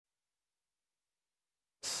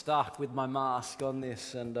stuck with my mask on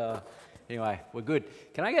this, and anyway, we're good.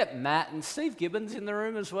 Can I get Matt and Steve Gibbons in the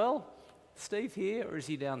room as well? Steve here, or is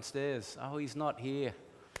he downstairs? Oh, he's not here.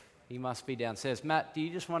 He must be downstairs. Matt, do you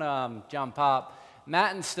just want to jump up?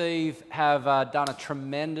 Matt and Steve have done a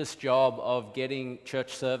tremendous job of getting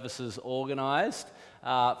church services organised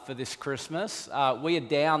for this Christmas. We are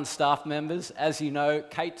down staff members. As you know,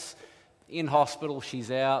 Kate's in hospital, she's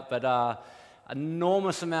out, but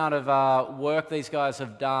enormous amount of work these guys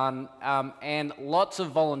have done, and lots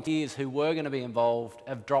of volunteers who were going to be involved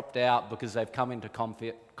have dropped out because they've come into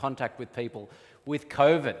contact with people with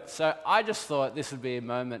COVID. So I just thought this would be a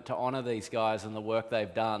moment to honour these guys and the work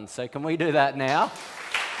they've done. So can we do that now?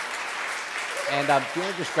 And do you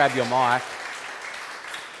want to just grab your mic?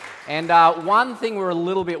 And one thing we're a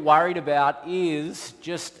little bit worried about is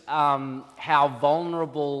just how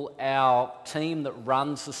vulnerable our team that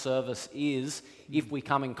runs the service is if we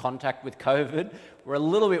come in contact with COVID. We're a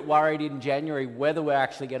little bit worried in January whether we're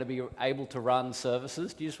actually going to be able to run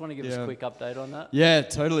services. Do you just want to give us a quick update on that? Yeah,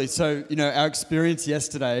 totally. So, our experience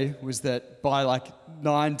yesterday was that by like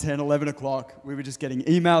 9, 10, 11 o'clock, we were just getting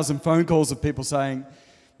emails and phone calls of people saying,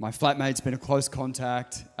 my flatmate's been a close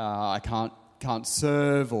contact, I can't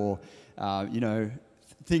serve, or,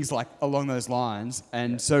 things like along those lines.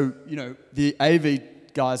 And so, the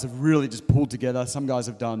AV guys have really just pulled together. Some guys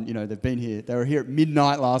have done, they've been here. They were here at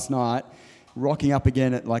midnight last night, rocking up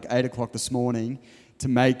again at like 8 o'clock this morning to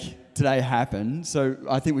make today happen. So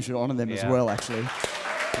I think we should honour them as well, actually.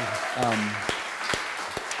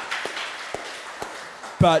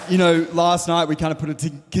 But, last night we kind of put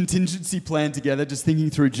a contingency plan together, just thinking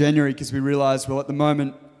through January, because we realised, well, at the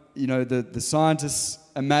moment, the scientists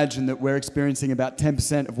imagine that we're experiencing about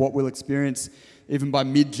 10% of what we'll experience even by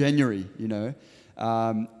mid-January,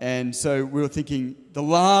 and so we were thinking the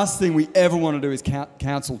last thing we ever want to do is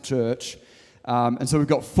cancel church. And so we've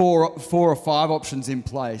got four or five options in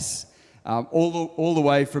place, all the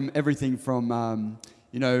way from everything from,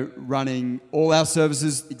 running all our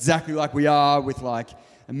services exactly like we are with like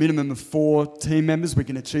a minimum of 4 team members. We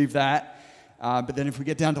can achieve that. But then if we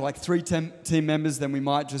get down to like 3 team members, then we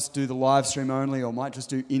might just do the live stream only, or might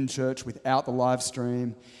just do in church without the live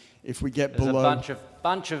stream. If we get below... There's a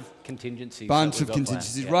bunch of contingencies.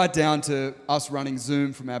 Right down to us running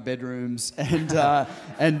Zoom from our bedrooms and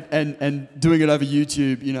doing it over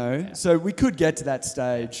YouTube, Yeah. So we could get to that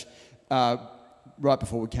stage right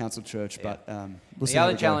before we cancel church, but we'll see. The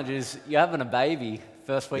other challenge is you're having a baby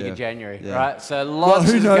first week of January, right? So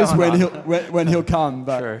lots who knows when he'll come,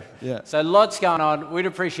 but true. Yeah. So lots going on. We'd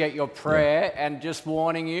appreciate your prayer, and just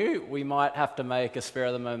warning you, we might have to make a spare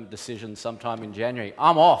of the moment decision sometime in January.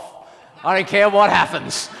 I'm off. I don't care what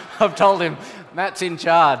happens. I've told him, Matt's in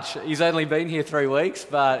charge. He's only been here 3 weeks,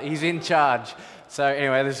 but he's in charge. So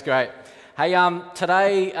anyway, this is great. Hey,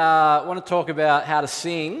 today I want to talk about how to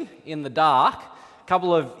sing in the dark. A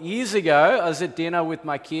couple of years ago, I was at dinner with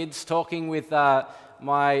my kids, talking with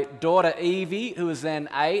my daughter Evie, who was then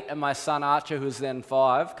 8, and my son Archer, who was then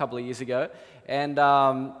 5, a couple of years ago. And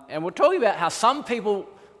we're talking about how some people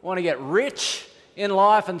want to get rich in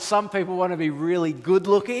life and some people want to be really good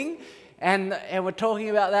looking. And we're talking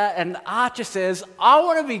about that, and Archer says, I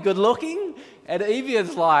want to be good looking. And Evie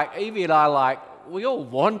and I are like, we all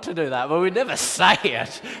want to do that, but we never say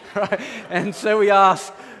it, right? And so we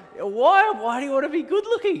ask, why do you want to be good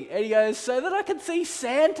looking? And he goes, so that I can see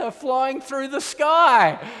Santa flying through the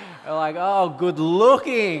sky. We're like, oh, good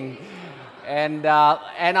looking. And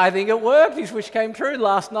I think it worked. His wish came true.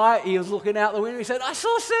 Last night he was looking out the window. He said, I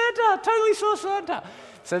saw Santa, totally saw Santa.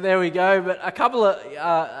 So there we go. But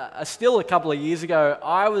still a couple of years ago,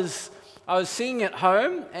 I was singing at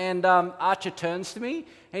home, and Archer turns to me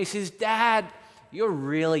and he says, Dad, you're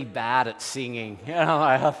really bad at singing. And I'm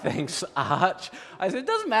like, oh, thanks, Arch. I said, it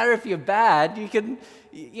doesn't matter if you're bad. You can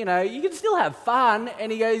still have fun.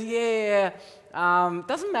 And he goes, yeah.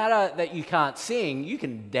 Doesn't matter that you can't sing. You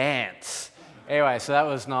can dance. Anyway, so that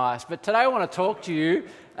was nice. But today I want to talk to you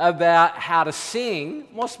about how to sing.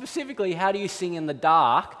 More specifically, how do you sing in the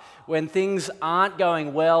dark when things aren't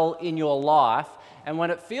going well in your life and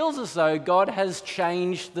when it feels as though God has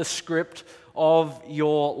changed the script of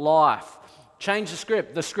your life. Change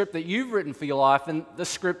the script that you've written for your life, and the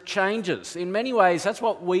script changes. In many ways, that's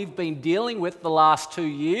what we've been dealing with the last 2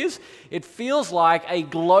 years. It feels like a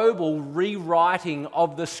global rewriting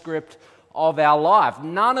of the script of our life.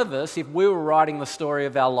 None of us, if we were writing the story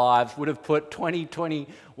of our lives, would have put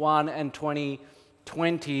 2021 and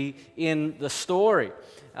 2020 in the story.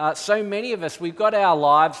 So many of us, we've got our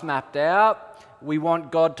lives mapped out. We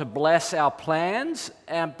want God to bless our plans,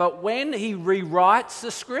 but when He rewrites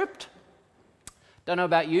the script, Don't know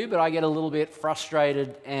about you, but I get a little bit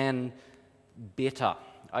frustrated and bitter.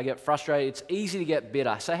 I get frustrated. It's easy to get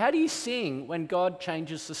bitter. So how do you sing when God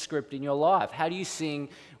changes the script in your life? How do you sing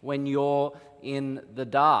when you're in the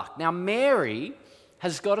dark? Now, Mary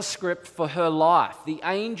has got a script for her life. The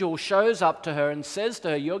angel shows up to her and says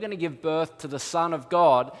to her, you're going to give birth to the Son of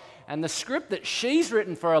God. And the script that she's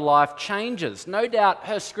written for her life changes. No doubt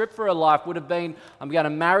her script for her life would have been, I'm going to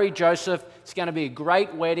marry Joseph. It's going to be a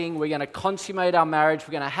great wedding. We're going to consummate our marriage.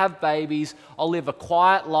 We're going to have babies. I'll live a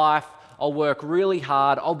quiet life. I'll work really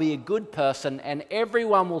hard. I'll be a good person. And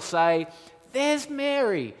everyone will say, there's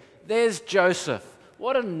Mary. There's Joseph.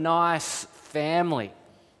 What a nice family.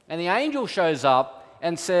 And the angel shows up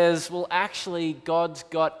and says, well, actually, God's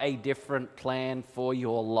got a different plan for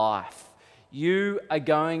your life. You are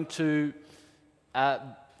going to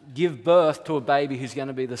give birth to a baby who's going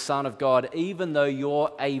to be the Son of God, even though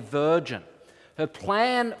you're a virgin. Her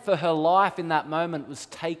plan for her life in that moment was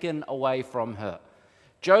taken away from her.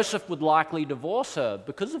 Joseph would likely divorce her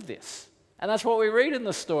because of this. And that's what we read in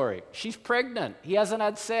the story. She's pregnant. He hasn't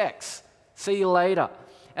had sex. See you later.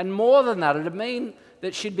 And more than that, it would mean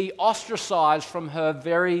that she'd be ostracized from her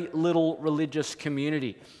very little religious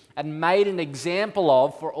community and made an example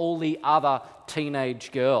of for all the other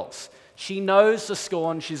teenage girls. She knows the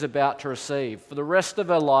scorn she's about to receive. For the rest of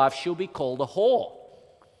her life, she'll be called a whore.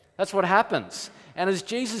 That's what happens. And as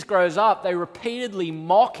Jesus grows up, they repeatedly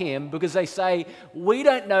mock him because they say, we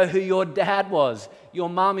don't know who your dad was. Your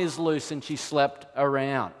mum is loose and she slept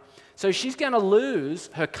around. So she's going to lose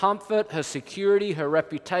her comfort, her security, her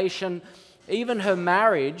reputation, even her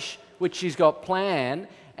marriage, which she's got planned.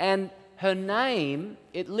 And her name,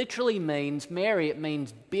 it literally means, Mary, it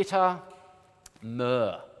means bitter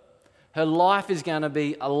myrrh. Her life is going to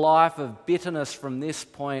be a life of bitterness from this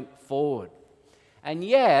point forward. And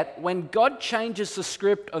yet, when God changes the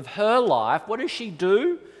script of her life, what does she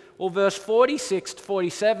do? Well, verse 46 to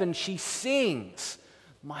 47, she sings,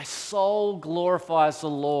 my soul glorifies the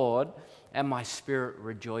Lord, and my spirit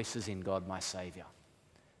rejoices in God, my Saviour.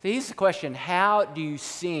 So here's the question, how do you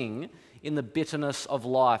sing in the bitterness of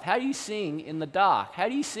life? How do you sing in the dark? How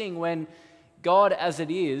do you sing when God, as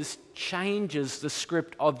it is, changes the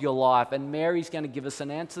script of your life? And Mary's going to give us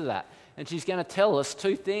an answer to that. And she's going to tell us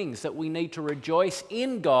two things, that we need to rejoice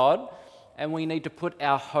in God and we need to put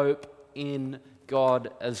our hope in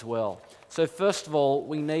God as well. So first of all,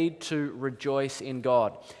 we need to rejoice in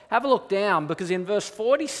God. Have a look down, because in verse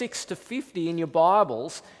 46 to 50 in your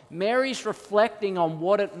Bibles, Mary's reflecting on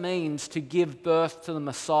what it means to give birth to the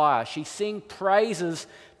Messiah. She sings praises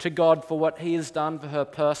to God for what he has done for her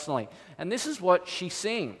personally. And this is what she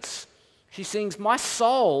sings. She sings, my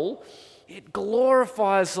soul, it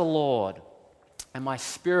glorifies the Lord, and my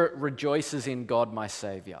spirit rejoices in God, my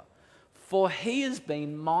Saviour. For he has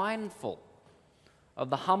been mindful of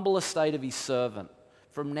the humble estate of his servant.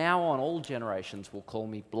 From now on, all generations will call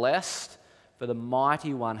me blessed, for the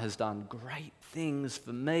Mighty One has done great things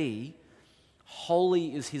for me.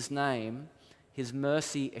 Holy is his name. His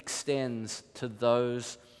mercy extends to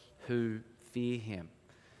those who fear him.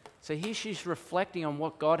 So here she's reflecting on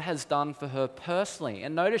what God has done for her personally.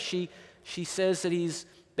 And notice she says that he's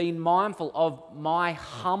been mindful of my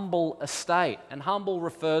humble estate. And humble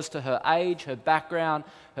refers to her age, her background,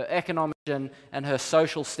 her economic position, and her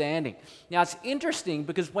social standing. Now it's interesting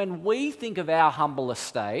because when we think of our humble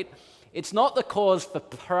estate, it's not the cause for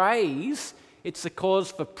praise, it's the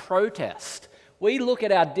cause for protest. We look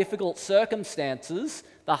at our difficult circumstances,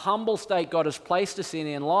 the humble state God has placed us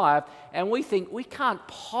in life, and we think we can't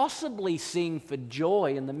possibly sing for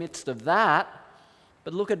joy in the midst of that.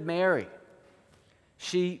 But look at Mary.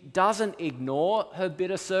 She doesn't ignore her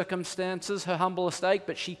bitter circumstances, her humble estate,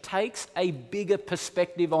 but she takes a bigger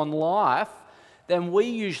perspective on life than we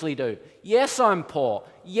usually do. Yes, I'm poor.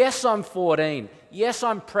 Yes, I'm 14. Yes,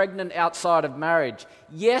 I'm pregnant outside of marriage.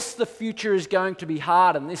 Yes, the future is going to be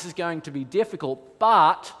hard and this is going to be difficult,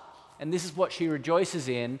 but, and this is what she rejoices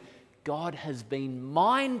in, God has been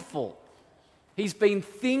mindful. He's been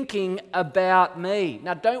thinking about me.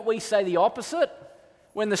 Now, don't we say the opposite?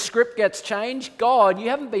 When the script gets changed, God, you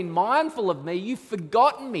haven't been mindful of me. You've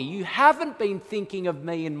forgotten me. You haven't been thinking of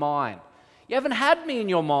me in mind. You haven't had me in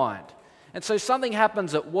your mind. And so something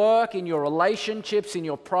happens at work, in your relationships, in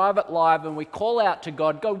your private life, and we call out to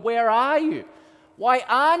God, God, where are you? Why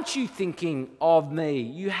aren't you thinking of me?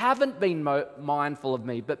 You haven't been mindful of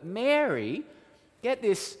me. But Mary, get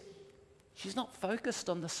this, she's not focused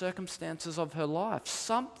on the circumstances of her life.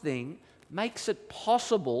 Something makes it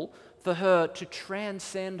possible for her to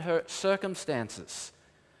transcend her circumstances.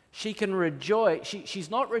 She can rejoice. She's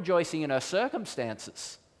not rejoicing in her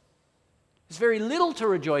circumstances. There's very little to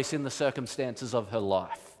rejoice in the circumstances of her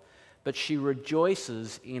life, but she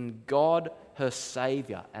rejoices in God, her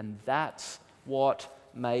Savior, and that's what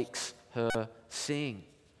makes her sing.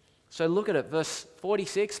 So look at it, verse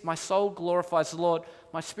 46, my soul glorifies the Lord,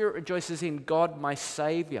 my spirit rejoices in God, my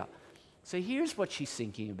Savior. So here's what she's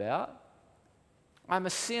thinking about. I'm a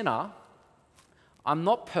sinner, I'm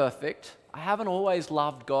not perfect, I haven't always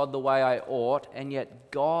loved God the way I ought, and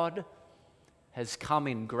yet God has come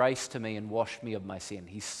in grace to me and washed me of my sin.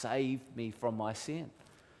 He saved me from my sin.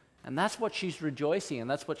 And that's what she's rejoicing in,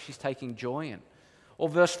 that's what she's taking joy in. Or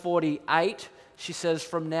verse 48, she says,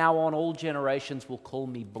 from now on all generations will call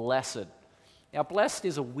me blessed. Now, blessed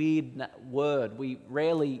is a weird word. We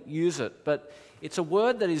rarely use it, but it's a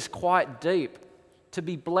word that is quite deep. To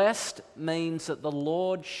be blessed means that the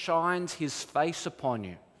Lord shines his face upon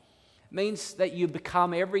you. It means that you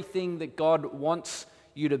become everything that God wants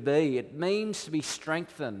you to be. It means to be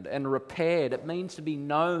strengthened and repaired. It means to be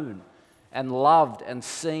known and loved and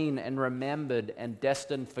seen and remembered and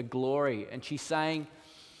destined for glory. And she's saying,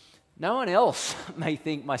 no one else may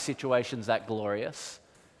think my situation's that glorious,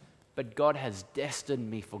 but God has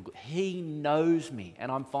destined me for good. He knows me,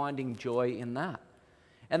 and I'm finding joy in that.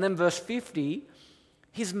 And then verse 50,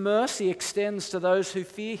 his mercy extends to those who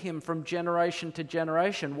fear him from generation to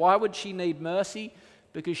generation. Why would she need mercy?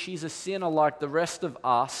 Because she's a sinner like the rest of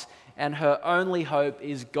us, and her only hope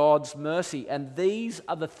is God's mercy. And these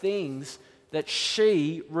are the things that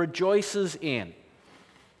she rejoices in.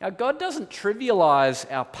 Now, God doesn't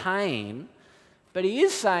trivialize our pain, but he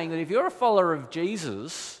is saying that if you're a follower of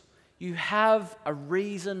Jesus, you have a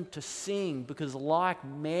reason to sing because, like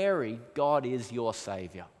Mary, God is your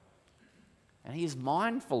Savior. And he is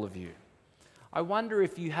mindful of you. I wonder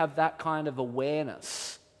if you have that kind of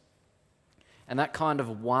awareness and that kind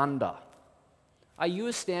of wonder. Are you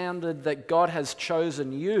astounded that God has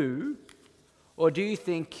chosen you, or do you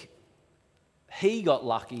think he got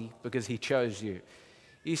lucky because he chose you?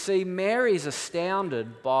 You see, Mary's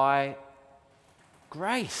astounded by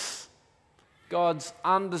grace, God's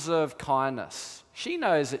undeserved kindness. She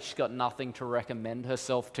knows that she's got nothing to recommend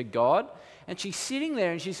herself to God. And she's sitting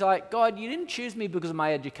there and she's like, God, you didn't choose me because of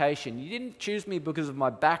my education. You didn't choose me because of my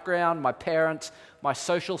background, my parents, my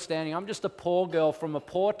social standing. I'm just a poor girl from a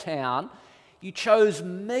poor town. You chose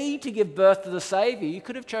me to give birth to the Savior. You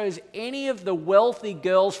could have chose any of the wealthy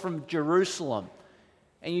girls from Jerusalem.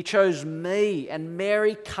 And you chose me. And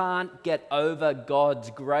Mary can't get over God's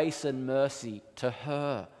grace and mercy to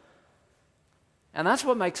her. And that's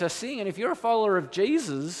what makes her sing. And if you're a follower of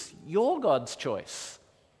Jesus, you're God's choice.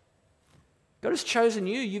 God has chosen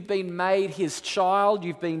you. You've been made his child.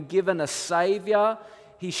 You've been given a Savior.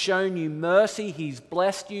 He's shown you mercy. He's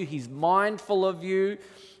blessed you. He's mindful of you.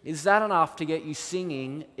 Is that enough to get you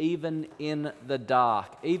singing even in the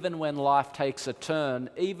dark? Even when life takes a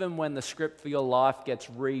turn? Even when the script for your life gets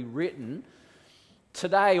rewritten?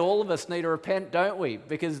 Today, all of us need to repent, don't we?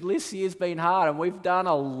 Because this year's been hard and we've done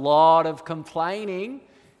a lot of complaining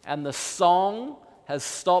and the song has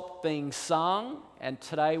stopped being sung. And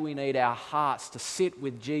today we need our hearts to sit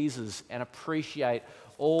with Jesus and appreciate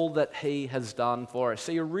all that he has done for us.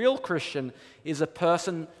 See, a real Christian is a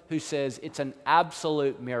person who says it's an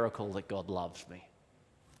absolute miracle that God loves me.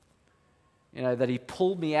 You know, that he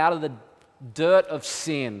pulled me out of the dirt of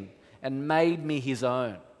sin and made me his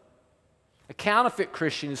own. A counterfeit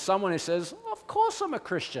Christian is someone who says, of course I'm a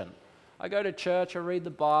Christian. I go to church, I read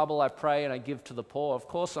the Bible, I pray, and I give to the poor. Of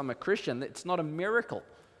course I'm a Christian. It's not a miracle.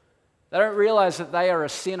 They don't realize that they are a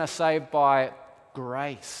sinner saved by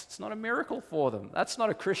grace. It's not a miracle for them. That's not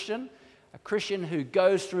a Christian. A Christian who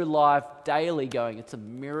goes through life daily going, it's a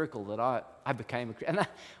miracle that I became a Christian. And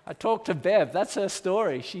I talked to Bev, that's her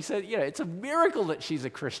story. She said, you know, it's a miracle that she's a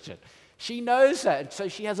Christian. She knows that, and so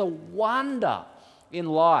she has a wonder in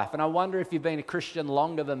life. And I wonder if you've been a Christian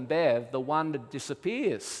longer than Bev, the wonder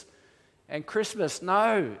disappears. And Christmas,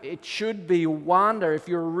 no, it should be wonder. If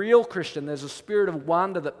you're a real Christian, there's a spirit of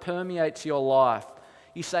wonder that permeates your life.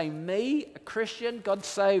 You say, me, a Christian, God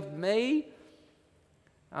saved me.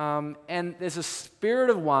 And there's a spirit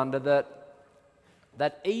of wonder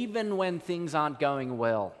that even when things aren't going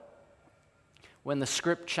well, when the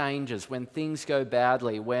script changes, when things go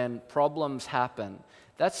badly, when problems happen,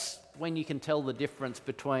 that's when you can tell the difference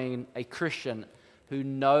between a Christian who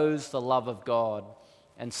knows the love of God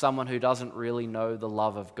and someone who doesn't really know the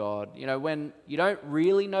love of God. You know, when you don't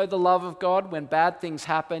really know the love of God, when bad things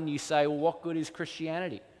happen, you say, well, what good is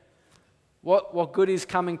Christianity? What good is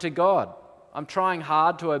coming to God? I'm trying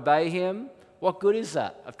hard to obey him. What good is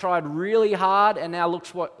that? I've tried really hard and now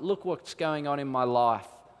look what's going on in my life.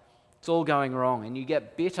 It's all going wrong and you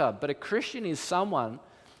get bitter. But a Christian is someone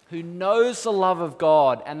who knows the love of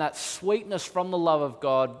God, and that sweetness from the love of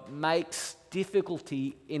God makes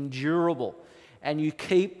difficulty endurable. And you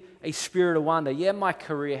keep a spirit of wonder. Yeah, my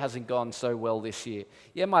career hasn't gone so well this year.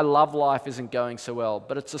 Yeah, my love life isn't going so well.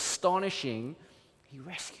 But it's astonishing. He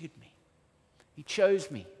rescued me. He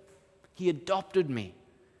chose me. He adopted me.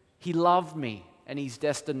 He loved me. And He's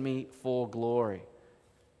destined me for glory.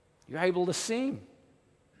 You're able to sing.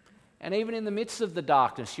 And even in the midst of the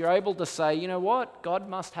darkness, you're able to say, you know what? God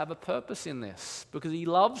must have a purpose in this because He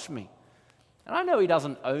loves me. And I know He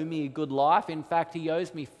doesn't owe me a good life. In fact, He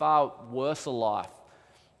owes me far worse a life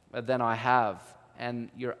than I have. And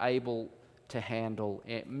you're able to handle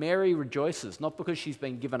it. Mary rejoices, not because she's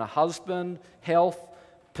been given a husband, health,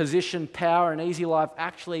 position, power, an easy life.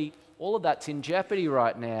 Actually, all of that's in jeopardy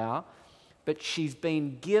right now. But she's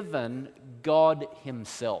been given God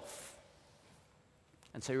Himself.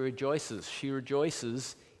 And so He rejoices. She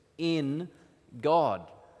rejoices in God.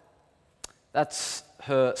 That's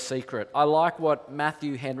her secret. I like what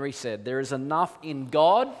Matthew Henry said. There is enough in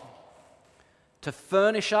God to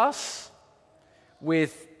furnish us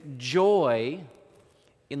with joy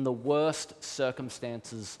in the worst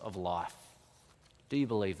circumstances of life. Do you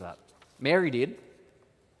believe that? Mary did,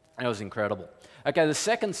 and it was incredible. Okay, the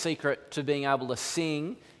second secret to being able to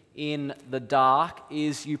sing in the dark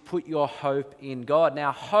is you put your hope in God.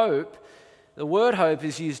 Now, hope, the word hope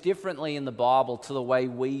is used differently in the Bible to the way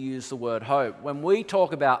we use the word hope. When we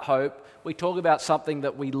talk about hope, we talk about something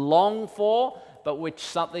that we long for, but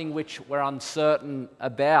something which we're uncertain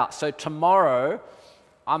about. So tomorrow,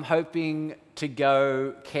 I'm hoping to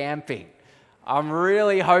go camping. I'm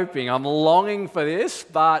really hoping, I'm longing for this,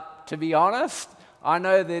 but to be honest, I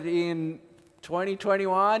know that in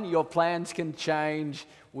 2021, your plans can change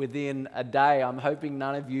within a day. I'm hoping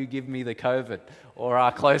none of you give me the COVID or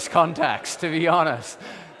are close contacts, to be honest.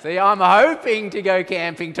 See, I'm hoping to go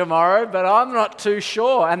camping tomorrow, but I'm not too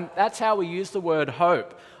sure. And that's how we use the word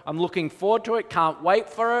hope. I'm looking forward to it, can't wait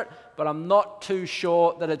for it, but I'm not too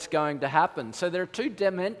sure that it's going to happen. So there are two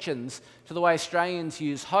dimensions to the way Australians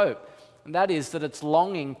use hope, and that is that it's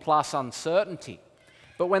longing plus uncertainty.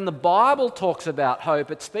 But when the Bible talks about hope,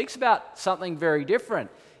 it speaks about something very different.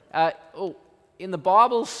 In the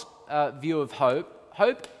Bible's view of hope,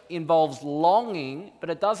 hope involves longing, but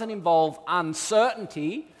it doesn't involve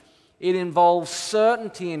uncertainty. It involves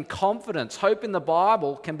certainty and confidence. Hope in the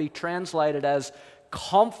Bible can be translated as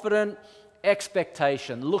confident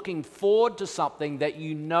expectation, looking forward to something that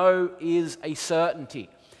you know is a certainty.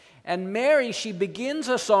 And Mary, she begins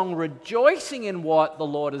her song rejoicing in what the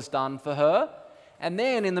Lord has done for her. And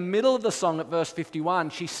then in the middle of the song at verse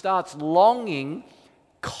 51, she starts longing,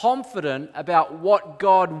 confident about what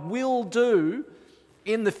God will do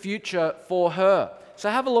in the future for her. So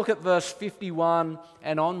have a look at verse 51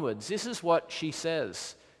 and onwards. This is what she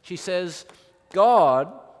says. She says,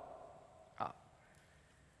 God,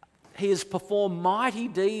 He has performed mighty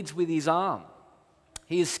deeds with His arm.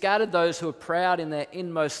 He has scattered those who are proud in their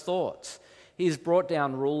inmost thoughts. He has brought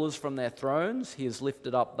down rulers from their thrones. He has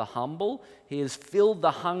lifted up the humble. He has filled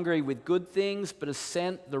the hungry with good things, but has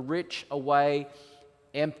sent the rich away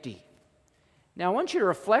empty. Now, I want you to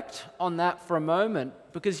reflect on that for a moment,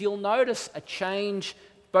 because you'll notice a change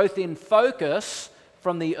both in focus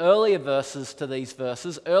from the earlier verses to these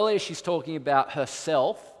verses. Earlier, she's talking about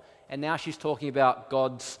herself, and now she's talking about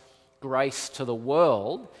God's grace to the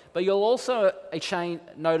world. But you'll also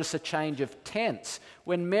notice a change of tense.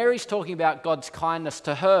 When Mary's talking about God's kindness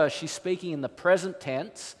to her, she's speaking in the present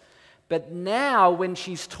tense. But now, when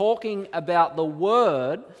she's talking about the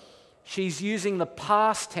Word, she's using the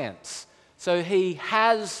past tense. So He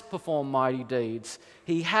has performed mighty deeds.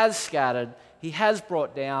 He has scattered. He has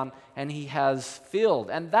brought down. And He has filled.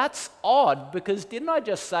 And that's odd, because didn't I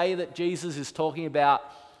just say that Jesus is talking about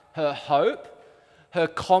her hope, her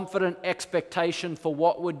confident expectation for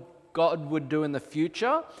what God would do in the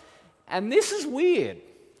future? And this is weird,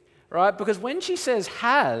 right? Because when she says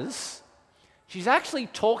has, she's actually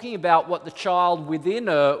talking about what the child within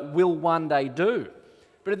her will one day do.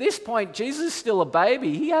 But at this point, Jesus is still a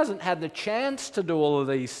baby. He hasn't had the chance to do all of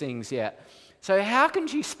these things yet. So how can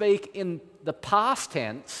she speak in the past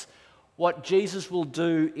tense what Jesus will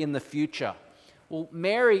do in the future? Well,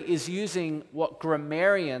 Mary is using what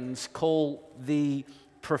grammarians call the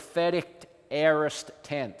prophetic aorist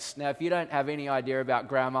tense. Now, if you don't have any idea about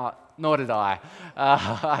grammar, nor did I.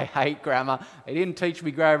 I hate grammar. They didn't teach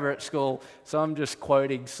me grammar at school, so I'm just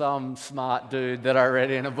quoting some smart dude that I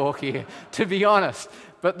read in a book here, to be honest.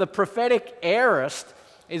 But the prophetic aorist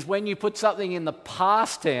is when you put something in the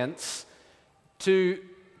past tense to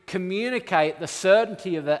communicate the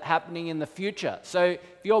certainty of it happening in the future. So if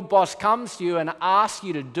your boss comes to you and asks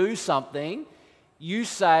you to do something, you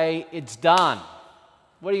say it's done.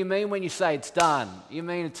 What do you mean when you say it's done? You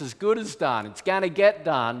mean it's as good as done. It's going to get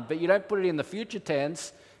done, but you don't put it in the future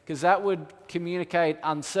tense because that would communicate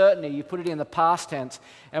uncertainty. You put it in the past tense.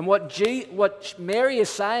 And what Mary is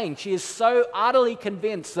saying, she is so utterly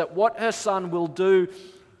convinced that what her son will do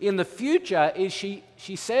in the future is she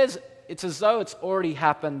says it's as though it's already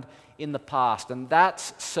happened in the past. And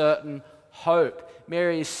that's certain hope.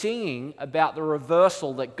 Mary is singing about the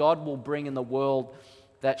reversal that God will bring in the world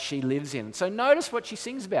that she lives in. So notice what she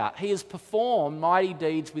sings about. He has performed mighty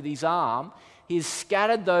deeds with his arm. He has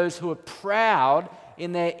scattered those who are proud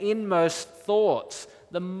in their inmost thoughts.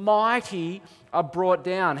 The mighty are brought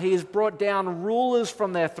down. He has brought down rulers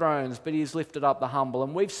from their thrones, but he has lifted up the humble.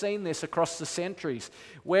 And we've seen this across the centuries.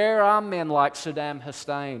 Where are men like Saddam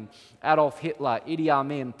Hussein, Adolf Hitler, Idi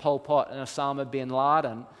Amin, Pol Pot, and Osama bin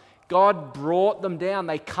Laden? God brought them down.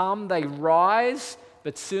 They come, they rise,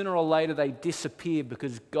 but sooner or later they disappear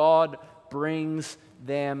because God brings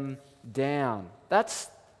them down. That's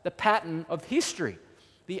the pattern of history.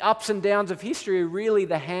 The ups and downs of history are really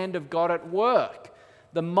the hand of God at work.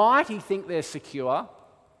 The mighty think they're secure.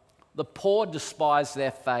 The poor despise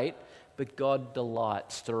their fate, but God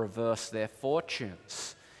delights to reverse their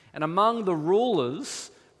fortunes. And among the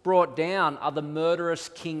rulers brought down are the murderous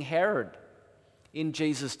King Herod in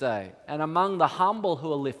Jesus' day. And among the humble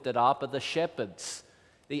who are lifted up are the shepherds,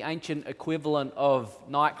 the ancient equivalent of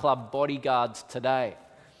nightclub bodyguards today.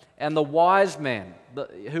 And the wise men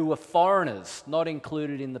who were foreigners, not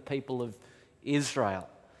included in the people of Israel.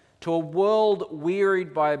 To a world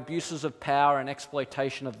wearied by abuses of power and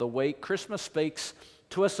exploitation of the weak, Christmas speaks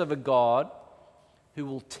to us of a God who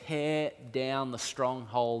will tear down the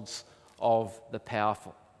strongholds of the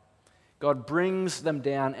powerful. God brings them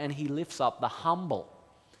down and he lifts up the humble.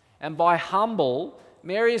 And by humble,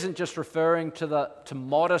 Mary isn't just referring to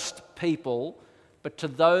modest people, but to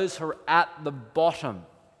those who are at the bottom,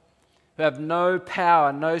 who have no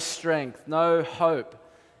power, no strength, no hope.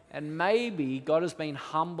 And maybe God has been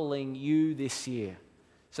humbling you this year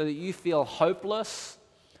so that you feel hopeless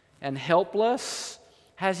and helpless.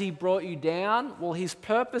 Has he brought you down? Well, his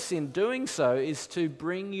purpose in doing so is to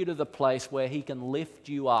bring you to the place where he can lift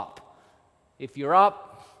you up. If you're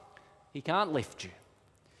up, he can't lift you.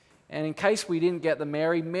 And in case we didn't get the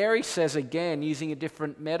Mary says again, using a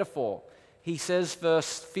different metaphor. He says,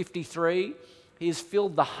 verse 53, he has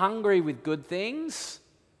filled the hungry with good things,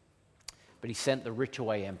 but he sent the rich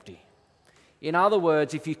away empty. In other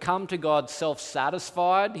words, if you come to God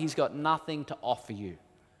self-satisfied, he's got nothing to offer you.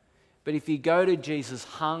 But if you go to Jesus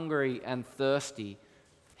hungry and thirsty,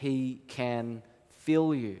 he can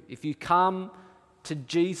fill you. If you come to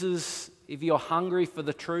Jesus, if you're hungry for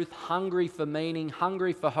the truth, hungry for meaning,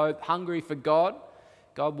 hungry for hope, hungry for God,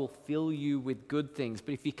 God will fill you with good things.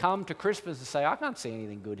 But if you come to Christmas and say, I can't see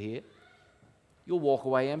anything good here, you'll walk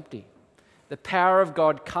away empty. The power of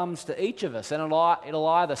God comes to each of us, and it'll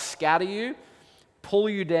either scatter you, pull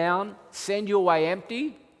you down, send you away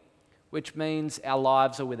empty, which means our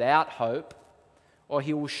lives are without hope, or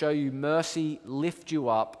he will show you mercy, lift you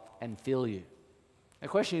up, and fill you. The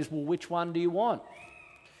question is, well, which one do you want?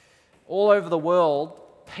 All over the world,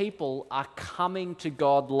 people are coming to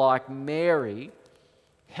God like Mary,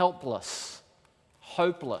 helpless,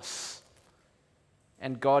 hopeless,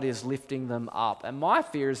 and God is lifting them up. And my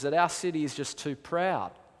fear is that our city is just too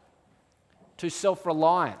proud, too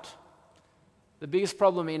self-reliant. The biggest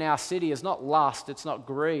problem in our city is not lust, it's not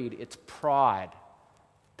greed, it's pride.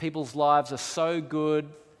 People's lives are so good,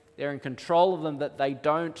 they're in control of them that they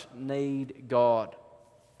don't need God.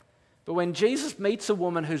 But when Jesus meets a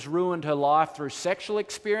woman who's ruined her life through sexual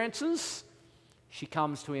experiences, she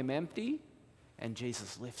comes to him empty, and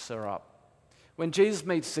Jesus lifts her up. When Jesus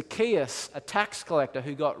meets Zacchaeus, a tax collector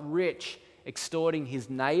who got rich extorting his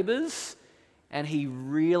neighbors, and he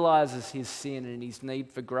realizes his sin and his need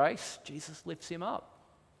for grace, Jesus lifts him up.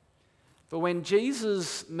 But when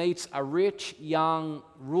Jesus meets a rich young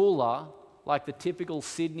ruler, like the typical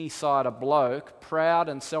Sydney-sider bloke, proud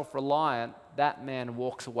and self-reliant, that man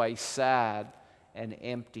walks away sad and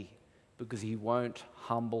empty because he won't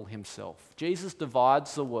humble himself. Jesus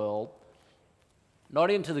divides the world not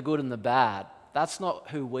into the good and the bad. That's not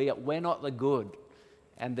who we are. We're not the good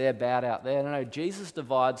and they're bad out there. No, Jesus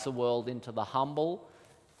divides the world into the humble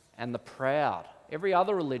and the proud. Every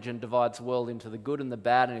other religion divides the world into the good and the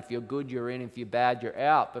bad, and if you're good, you're in, if you're bad, you're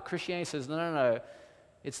out. But Christianity says, no.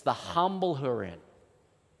 It's the humble who are in.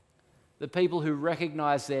 The people who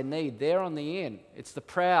recognize their need, they're on the in. It's the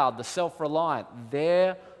proud, the self-reliant,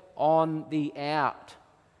 they're on the out.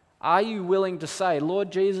 Are you willing to say,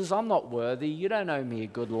 Lord Jesus, I'm not worthy. You don't owe me a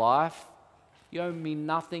good life. You owe me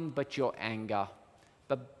nothing but your anger,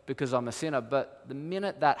 but because I'm a sinner. But the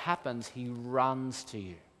minute that happens, he runs to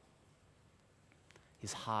you.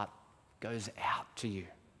 His heart goes out to you.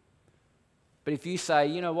 But if you say,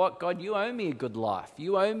 you know what, God, you owe me a good life.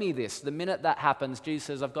 You owe me this. The minute that happens, Jesus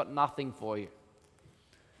says, I've got nothing for you.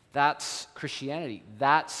 That's Christianity.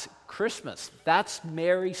 That's Christmas. That's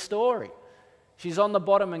Mary's story. She's on the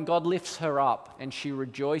bottom and God lifts her up and she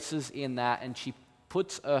rejoices in that, and she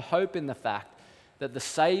puts her hope in the fact that the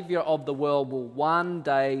Savior of the world will one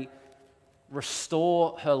day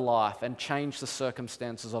restore her life and change the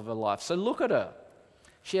circumstances of her life. So look at her.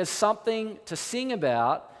 She has something to sing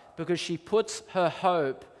about because she puts her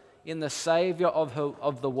hope in the Savior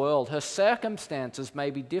of the world. Her circumstances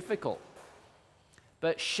may be difficult,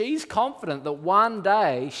 but she's confident that one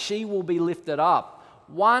day she will be lifted up.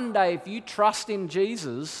 One day, if you trust in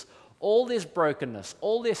Jesus, all this brokenness,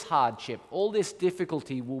 all this hardship, all this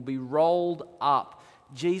difficulty will be rolled up.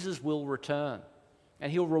 Jesus will return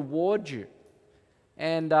and he'll reward you.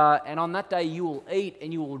 And on that day you will eat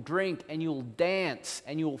and you will drink and you will dance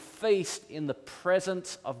and you will feast in the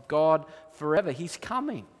presence of God forever. He's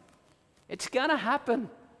coming. It's going to happen.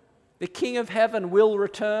 The King of Heaven will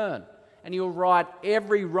return and he'll right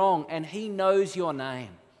every wrong, and he knows your name.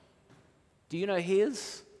 Do you know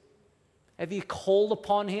his? Have you called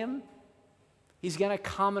upon him? He's going to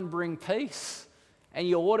come and bring peace, and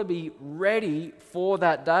you ought to be ready for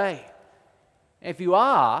that day. If you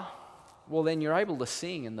are, well, then you're able to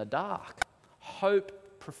sing in the dark.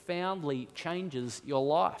 Hope profoundly changes your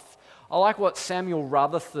life. I like what Samuel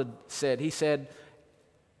Rutherford said. He said,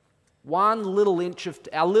 our little inch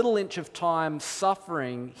of time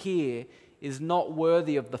suffering here is not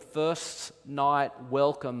worthy of the first night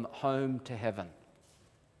welcome home to heaven.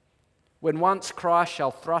 When once Christ shall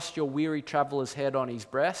thrust your weary traveller's head on his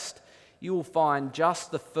breast, you will find just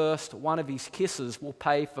the first one of his kisses will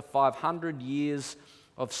pay for 500 years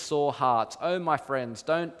of sore hearts. Oh, my friends,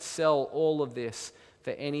 don't sell all of this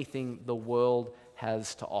for anything the world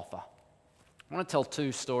has to offer. I want to tell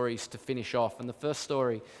two stories to finish off, and the first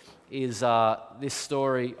story is this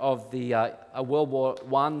story of a World War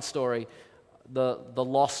I story, the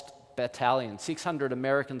Lost Battalion. 600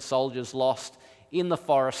 American soldiers lost in the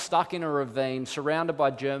forest, stuck in a ravine, surrounded by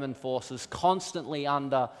German forces, constantly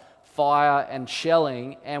under fire and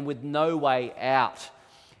shelling, and with no way out.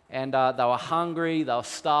 And they were hungry, they were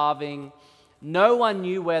starving. No one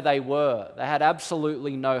knew where they were. They had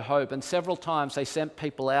absolutely no hope. And several times they sent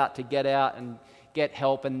people out to get out and get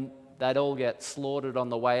help, and they'd all get slaughtered on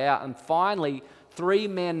the way out. And finally, 3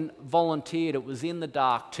 men volunteered, it was in the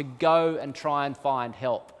dark, to go and try and find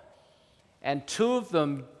help. And 2 of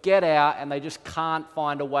them get out and they just can't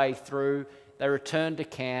find a way through. They return to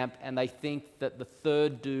camp and they think that the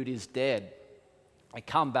 3rd dude is dead. They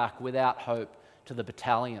come back without hope to the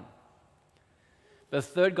battalion. But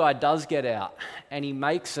the 3rd guy does get out and he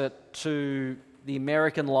makes it to the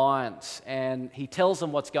American lines, and he tells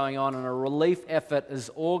them what's going on, and a relief effort is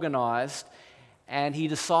organized, and he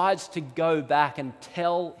decides to go back and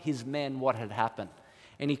tell his men what had happened.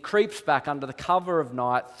 And he creeps back under the cover of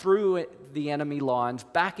night through the enemy lines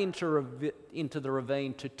back into the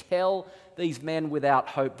ravine to tell these men without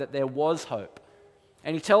hope that there was hope.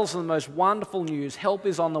 And he tells them the most wonderful news: help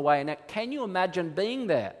is on the way. Now, can you imagine being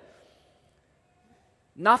there?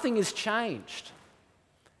 Nothing has changed.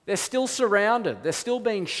 They're still surrounded. They're still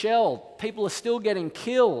being shelled. People are still getting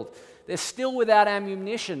killed. They're still without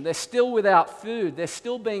ammunition. They're still without food. They're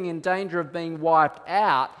still being in danger of being wiped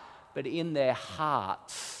out. But in their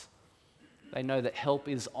hearts, they know that help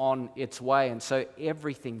is on its way. And so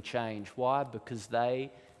everything changed. Why? Because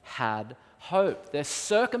they had hope. Their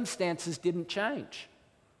circumstances didn't change.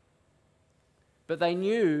 But they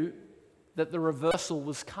knew that the reversal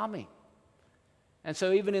was coming. And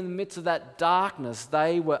so even in the midst of that darkness,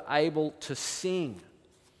 they were able to sing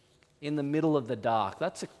in the middle of the dark.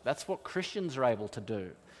 That's what Christians are able to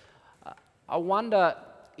do. I wonder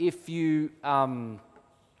if you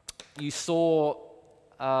saw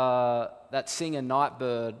that singer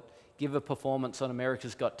Nightbird give a performance on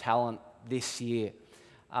America's Got Talent this year.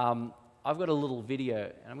 I've got a little video,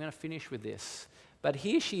 and I'm going to finish with this. But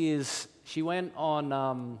here she is. She went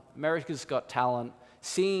on America's Got Talent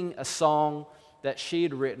singing a song that she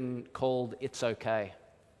had written called It's Okay.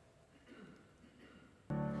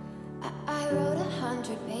 I wrote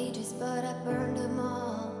 100 pages, but I burned them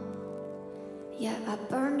all. Yeah, I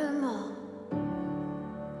burned them all.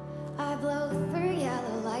 I blow through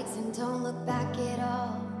yellow lights and don't look back at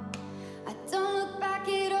all. I don't look back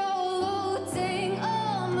at all. Oh, dang,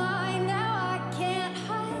 oh my, now I can't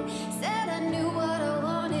hide.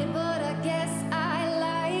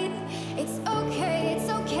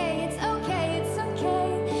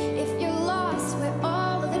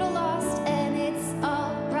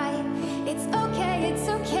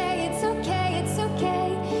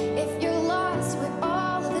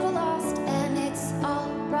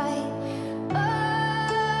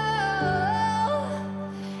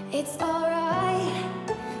 it's alright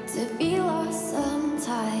to be lost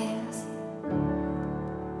sometimes.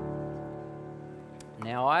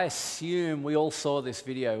 Now, I assume we all saw this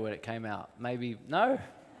video when it came out. Maybe, no?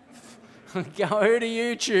 Go to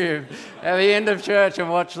YouTube at the end of church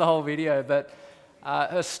and watch the whole video. But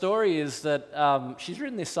her story is that she's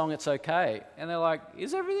written this song, It's Okay. And they're like,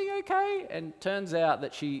 is everything okay? And turns out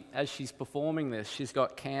that as she's performing this, she's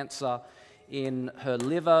got cancer in her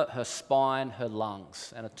liver, her spine, her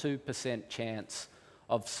lungs, and a 2% chance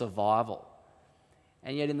of survival.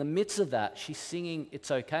 And yet in the midst of that, she's singing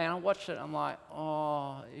It's Okay. And I watched it, I'm like,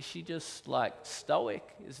 oh, is she just like stoic?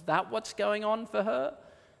 Is that what's going on for her?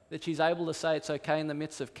 That she's able to say it's okay in the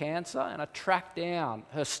midst of cancer? And I tracked down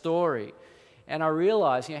her story and I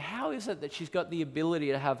realized, how is it that she's got the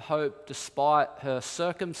ability to have hope despite her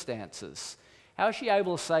circumstances? How is she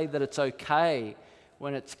able to say that it's okay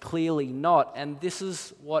when it's clearly not? And this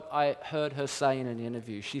is what I heard her say in an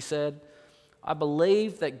interview. She said, I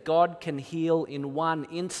believe that God can heal in one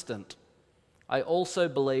instant. I also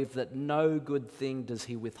believe that no good thing does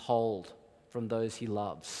he withhold from those he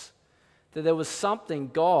loves. That there was something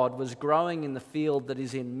God was growing in the field that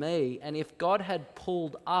is in me, and if God had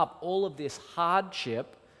pulled up all of this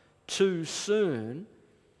hardship too soon,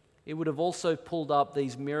 it would have also pulled up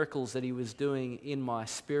these miracles that he was doing in my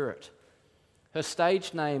spirit. Her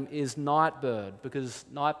stage name is Nightbird because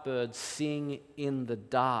nightbirds sing in the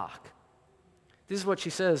dark. This is what she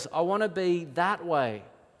says, I want to be that way.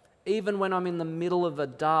 Even when I'm in the middle of a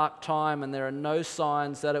dark time and there are no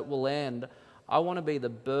signs that it will end, I want to be the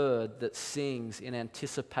bird that sings in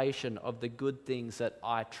anticipation of the good things that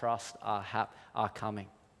I trust are coming.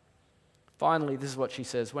 Finally, this is what she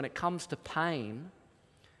says, when it comes to pain,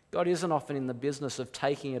 God isn't often in the business of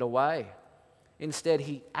taking it away. Instead,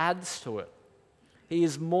 he adds to it. He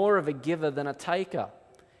is more of a giver than a taker.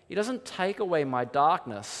 He doesn't take away my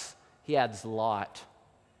darkness, he adds light.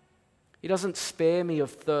 He doesn't spare me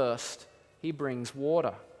of thirst, he brings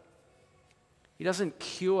water. He doesn't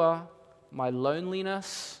cure my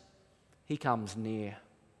loneliness, he comes near.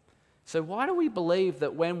 So why do we believe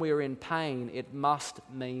that when we're in pain, it must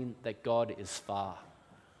mean that God is far?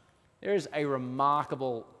 There is a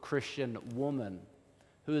remarkable Christian woman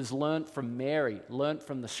who has learnt from Mary, learnt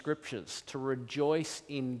from the scriptures to rejoice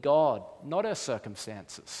in God, not her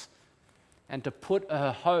circumstances, and to put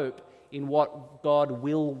her hope in what God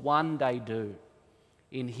will one day do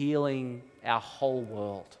in healing our whole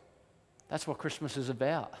world. That's what Christmas is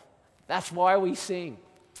about. That's why we sing.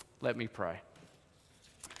 Let me pray.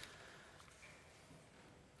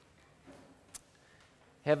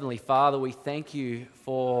 Heavenly Father, we thank you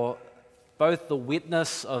for both the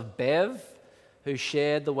witness of Bev, who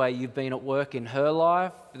shared the way you've been at work in her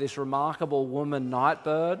life, for this remarkable woman,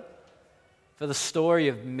 Nightbird, for the story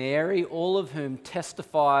of Mary, all of whom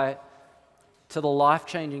testify to the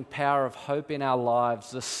life-changing power of hope in our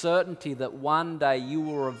lives, the certainty that one day you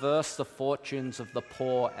will reverse the fortunes of the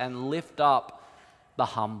poor and lift up the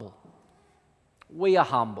humble. We are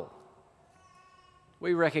humble.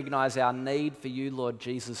 We recognize our need for you, Lord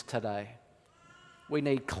Jesus, today. We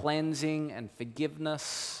need cleansing and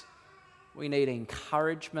forgiveness. We need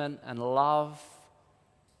encouragement and love.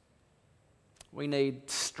 We need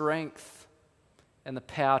strength and the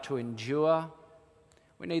power to endure.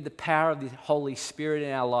 We need the power of the Holy Spirit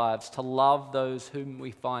in our lives to love those whom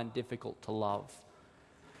we find difficult to love.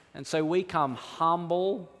 And so we come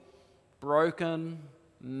humble, broken,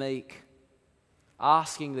 meek,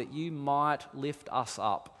 asking that you might lift us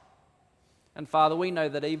up. And Father, we know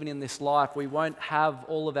that even in this life we won't have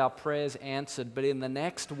all of our prayers answered, but in the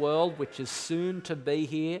next world, which is soon to be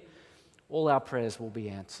here, all our prayers will be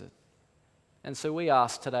answered. And so we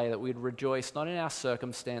ask today that we'd rejoice not in our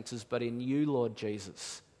circumstances, but in you, Lord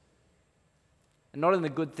Jesus. And not in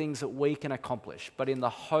the good things that we can accomplish, but in the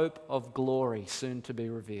hope of glory soon to be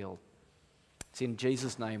revealed. It's in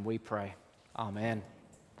Jesus' name we pray. Amen.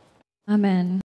 Amen.